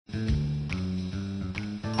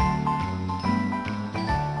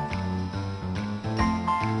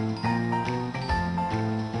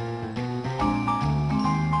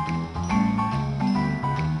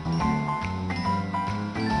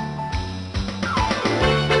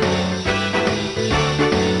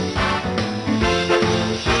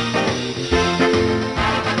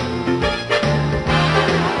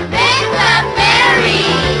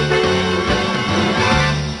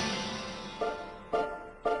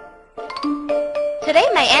Today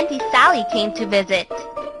my Auntie Sally came to visit.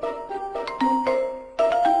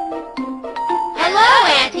 Hello,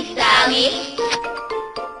 Auntie Sally.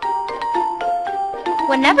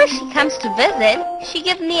 Whenever she comes to visit, she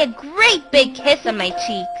gives me a great big kiss on my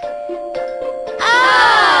cheek.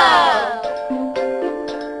 Oh!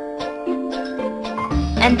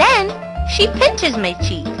 And then she pinches my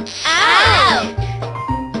cheek. Ouch!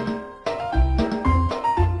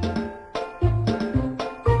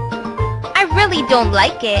 I really don't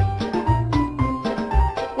like it.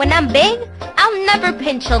 When I'm big, I'll never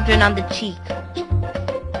pinch children on the cheek.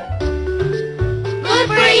 Good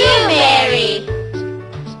for you, Mary.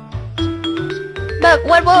 But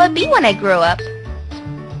what will it be when I grow up?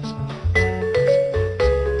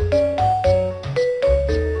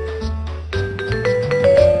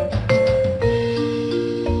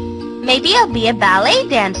 Maybe I'll be a ballet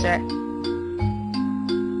dancer.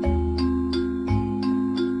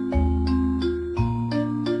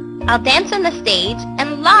 I'll dance on the stage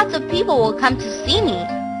and lots of people will come to see me.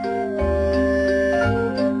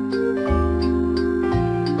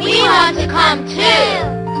 We want to come too.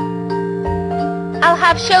 I'll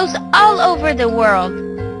have shows all over the world.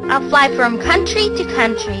 I'll fly from country to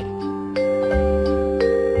country.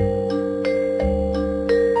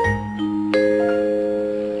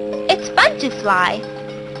 It's fun to fly.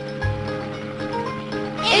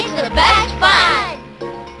 It's the best fun.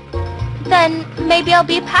 Then maybe I'll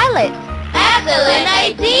be a pilot. Excellent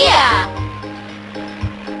idea.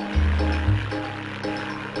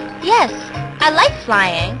 Yes, I like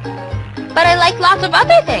flying. But I like lots of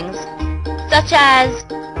other things, such as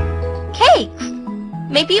cakes.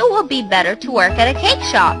 Maybe it will be better to work at a cake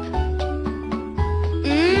shop.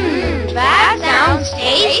 That sounds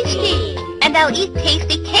tasty. And I'll eat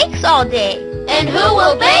tasty cakes all day. And who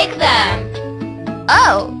will bake them?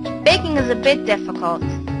 Oh, baking is a bit difficult.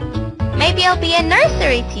 Maybe I'll be a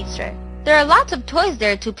nursery teacher. There are lots of toys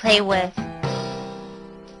there to play with.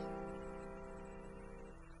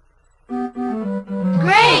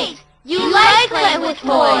 Great! You like playing with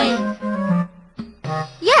toys.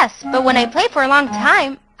 Yes, but when I play for a long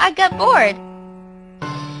time, I get bored.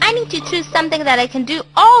 I need to choose something that I can do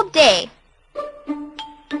all day.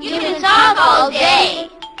 You can talk all day.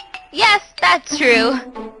 Yes, that's true.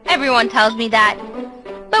 Everyone tells me that.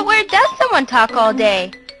 But where does someone talk all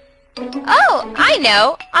day? Oh, I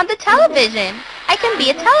know. On the television. I can be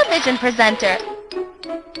a television presenter.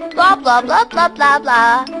 Blah, blah, blah, blah, blah,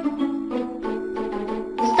 blah.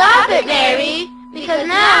 Stop it, Mary, because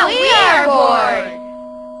now we are bored.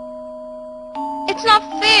 It's not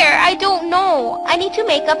fair. I don't know. I need to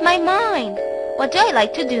make up my mind. What do I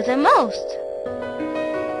like to do the most?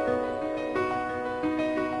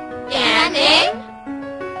 Dancing,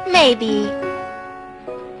 Maybe.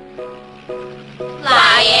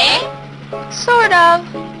 flying, Sort of.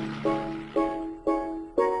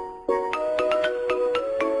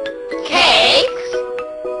 cakes,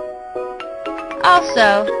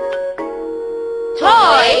 Also.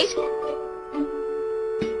 toys.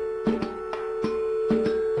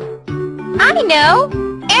 I know.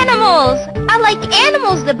 Animals. I like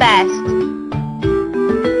animals the best.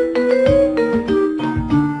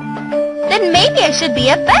 Then maybe I should be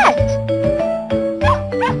a vet.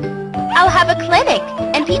 I'll have a clinic,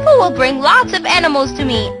 and people will bring lots of animals to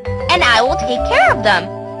me, and I will take care of them.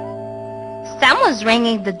 Someone's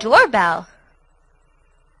ringing the doorbell.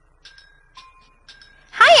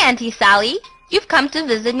 Hi, Auntie Sally. You've come to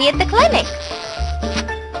visit me at the clinic.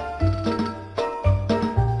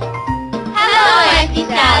 Hello, Auntie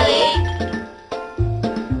Sally.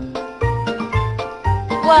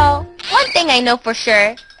 Well, one thing I know for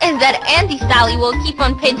sure is that Auntie Sally will keep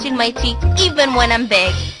on pinching my cheek even when I'm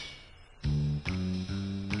big.